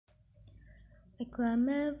I climb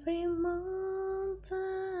every mountain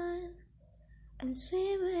and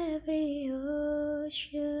swim every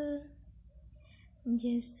ocean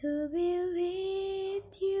just to be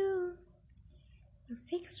with you, or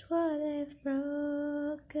fix what I've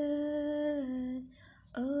broken.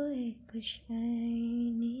 Oh, 'cause I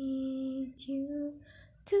need you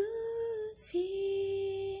to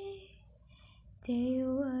see that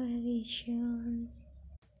you are shown.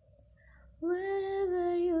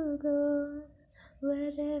 Wherever you go,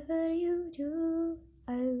 whatever you do,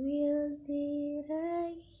 I will be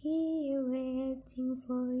right here waiting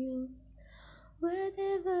for you.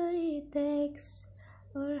 Whatever it takes,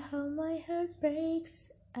 or how my heart breaks,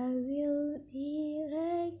 I will be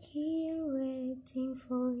right here waiting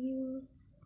for you.